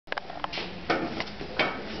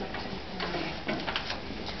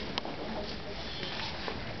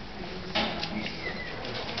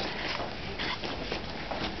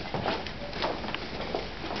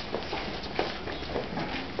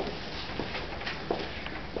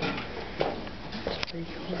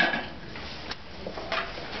very cool.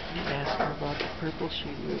 Asked her about the purple she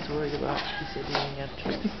was worried about. She said doing it.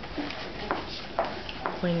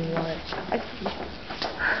 When what?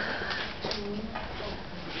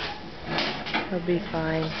 He'll be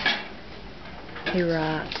fine. He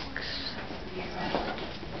rocks.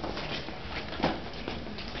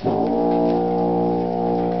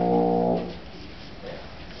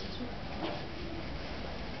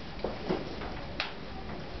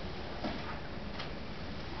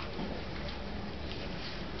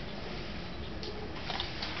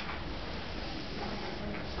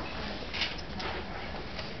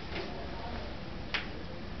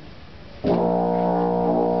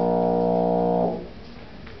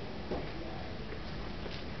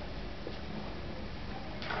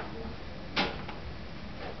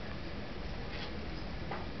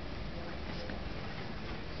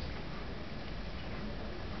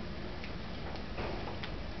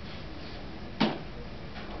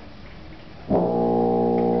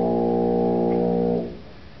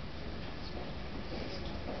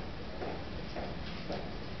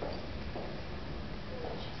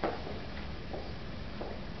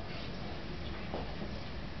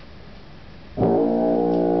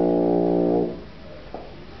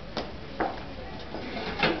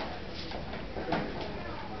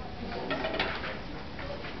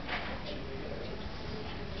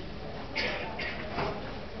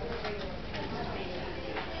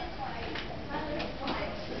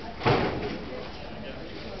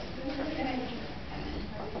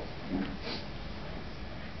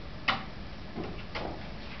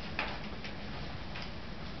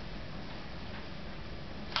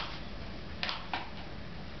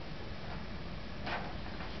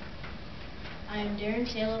 I am Darren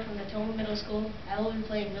Salo from Natoma Middle School. I will be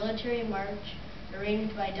playing Military March,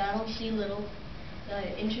 arranged by Donald C. Little.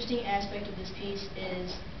 The interesting aspect of this piece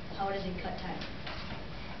is how it is in cut time.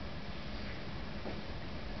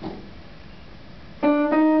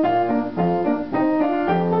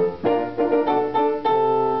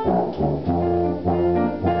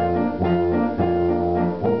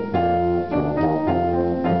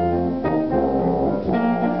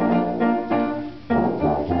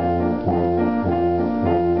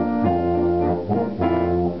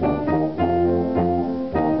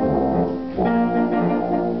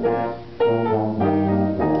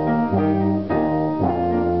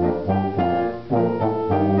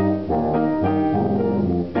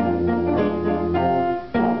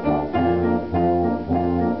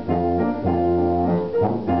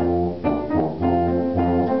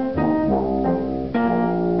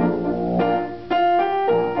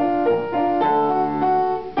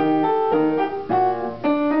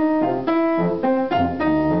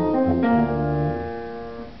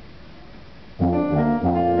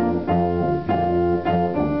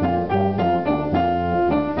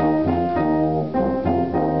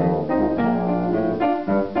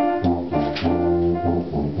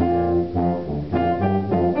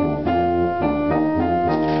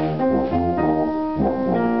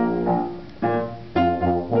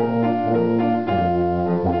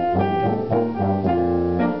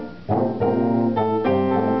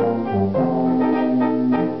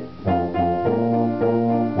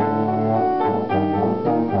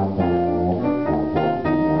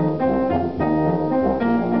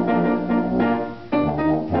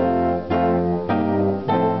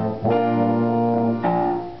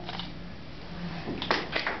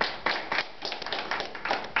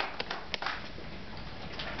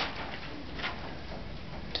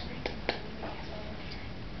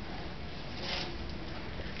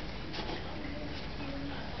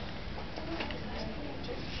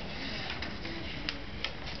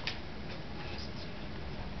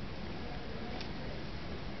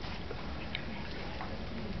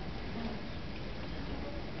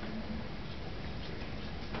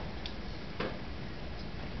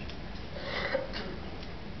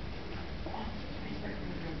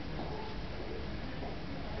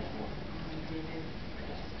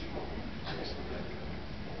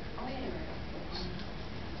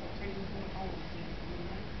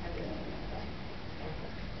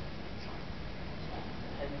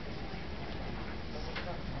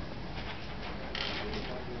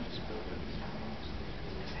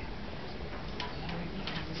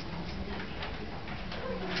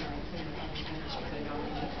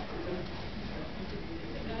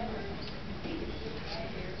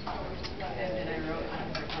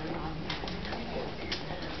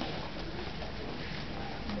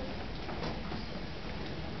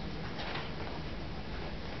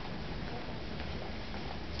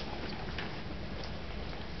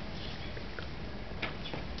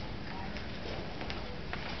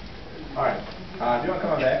 All right. If you want to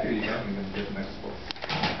come on back here, you can. We can get the next book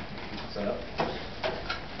set up.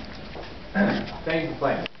 Thank you for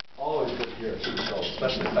playing. Always good to hear a tuba show,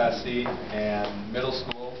 especially Class C and middle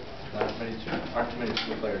school. Aren't too many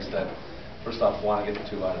tuba players that, first off, want to get the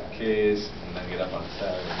tuba out of the case, and then get up on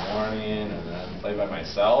Saturday morning, and then play by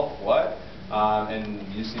myself. What? And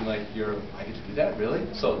you seem like I get to do that, really?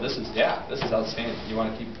 So this is outstanding. You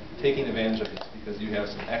want to keep taking advantage of this because you have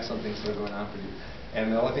some excellent things that are going on for you.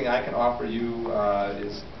 And the only thing I can offer you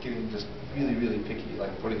is getting just really, really picky,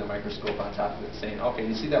 like putting the microscope on top of it, saying, okay,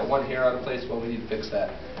 you see that one hair out of place? Well, we need to fix that.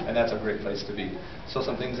 And that's a great place to be. So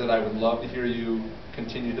some things that I would love to hear you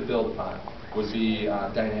continue to build upon would be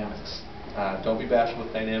dynamics. Don't be bashful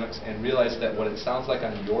with dynamics, and realize that what it sounds like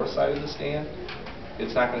on your side of the stand,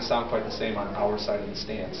 it's not going to sound quite the same on our side of the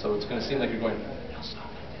stand. So it's going to seem like you're going, it'll sound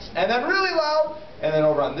like this, and then really loud, and then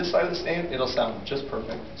over on this side of the stand, it'll sound just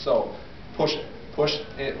perfect. So push it. Push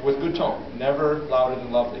it with good tone, never louder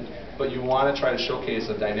than lovely. But you want to try to showcase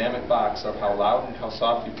a dynamic box of how loud and how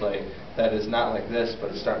soft you play that is not like this,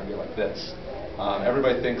 but it's starting to be like this.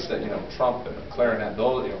 Everybody thinks that, trumpet, clarinet,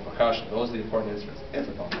 those, percussion, those are the important instruments. It's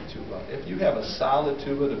about the tuba. If you have a solid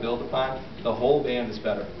tuba to build upon, the whole band is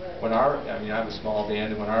better. I have a small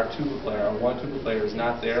band, and when our tuba player, our one tuba player is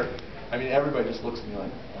not there, everybody just looks at me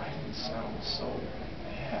like, why do you sound so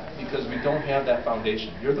bad? Because we don't have that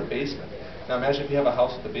foundation. You're the basement. Now imagine if you have a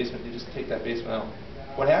house with a basement, you just take that basement out.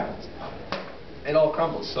 What happens? It all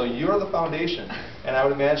crumbles. So you're the foundation, and I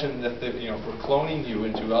would imagine that if we're cloning you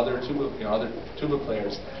into other tuba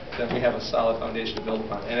players, then we have a solid foundation to build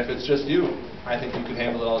upon. And if it's just you, I think you can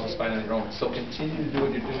handle it all just fine on your own. So continue to do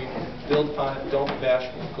what you're doing, build upon it, don't be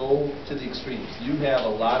bashful, go to the extremes. You have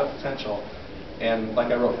a lot of potential, and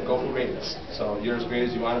like I wrote, go for greatness. So you're as great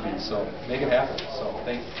as you want to be. So make it happen. So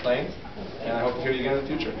thanks for playing, and I hope to hear you again in the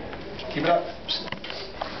future. Keep it up.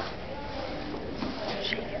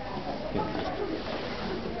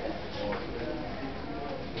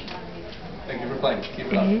 Thank you for playing. Keep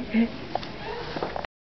it up.